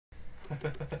Why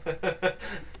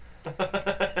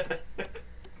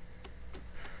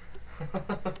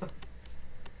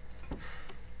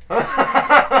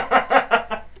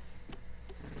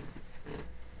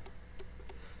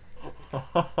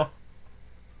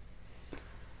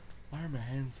are my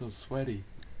hands so sweaty?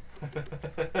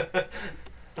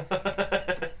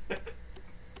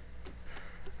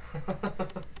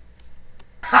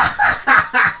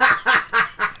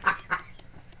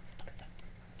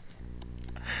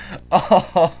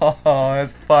 Oh,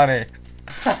 that's funny.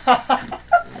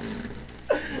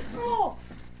 Oh.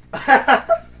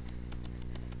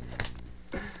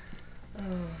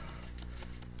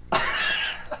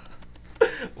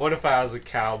 What if I was a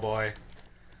cowboy?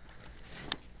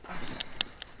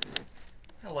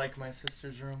 I like my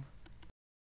sister's room.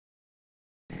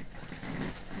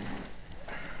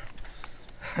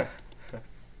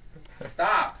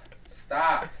 Stop!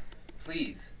 Stop!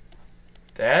 Please.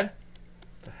 Dad?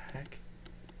 What the heck?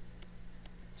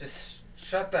 Just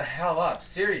shut the hell up.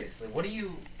 Seriously. What are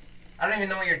you... I don't even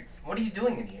know what are you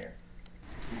doing in here?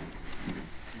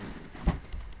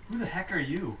 Who the heck are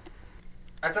you?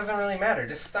 That doesn't really matter.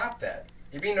 Just stop that.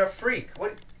 You're being a freak.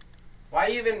 What... Why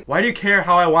even... Why do you care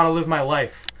how I want to live my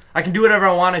life? I can do whatever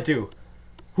I want to do.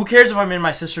 Who cares if I'm in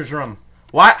my sister's room?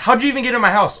 Why? How'd you even get in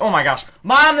my house? Oh my gosh.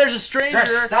 Mom, there's a stranger!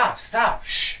 Just stop.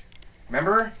 Shh.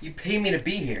 Remember? You paid me to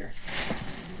be here.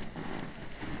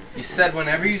 You said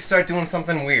whenever you start doing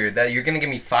something weird that you're gonna give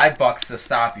me $5 to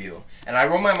stop you. And I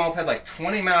rode my moped like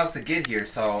 20 miles to get here,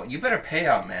 so you better pay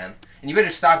out, man. And you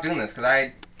better stop doing this,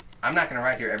 because I'm not gonna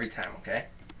ride here every time, okay?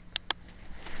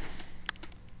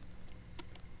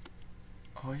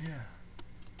 Oh yeah.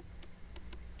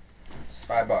 Just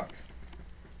 $5.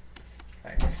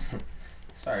 Thanks.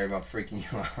 Sorry about freaking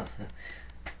you out.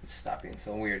 Just stop being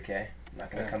so weird, okay? I'm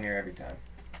not gonna come here every time.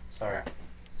 Sorry.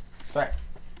 Sorry.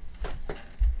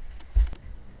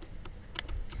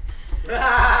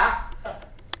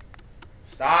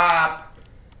 Stop!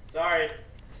 Sorry.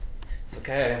 It's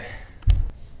okay.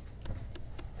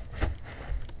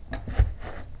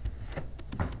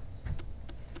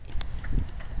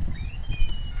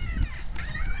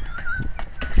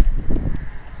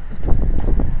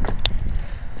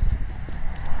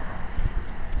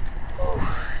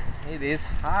 It is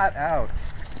hot out.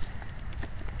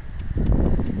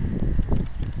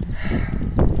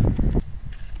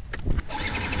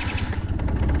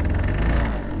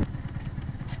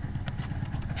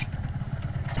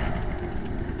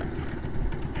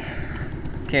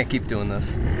 Can't keep doing this.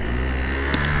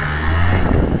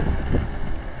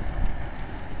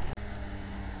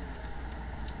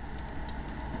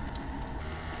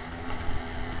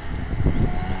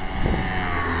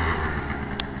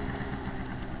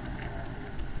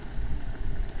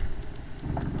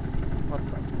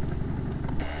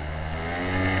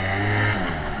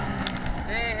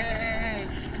 Hey,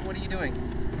 what are you doing?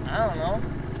 I don't know.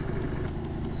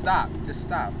 Stop, just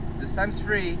stop. This time's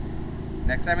free.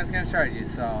 Next time it's gonna charge you,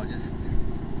 so just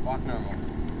walk normal.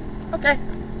 Okay.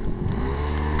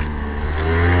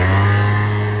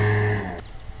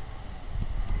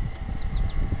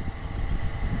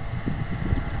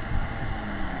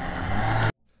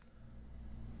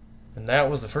 And that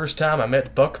was the first time I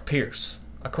met Buck Pierce,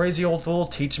 a crazy old fool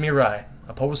teaching me right,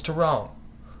 opposed to wrong.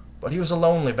 But he was a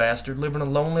lonely bastard living a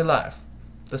lonely life.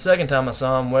 The second time I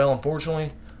saw him, well,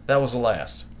 unfortunately, that was the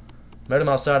last. Met him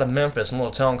outside of Memphis in a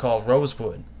little town called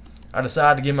Rosewood. I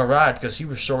decided to give him a ride because he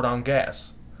was short on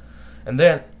gas. And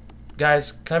then,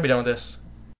 guys, can I be done with this?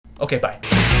 Okay, bye.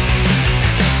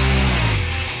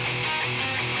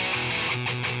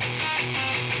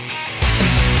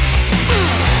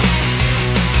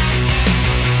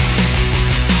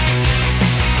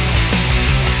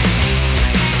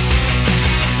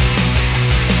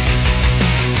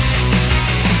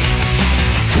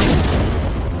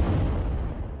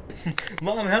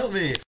 Mom, help me!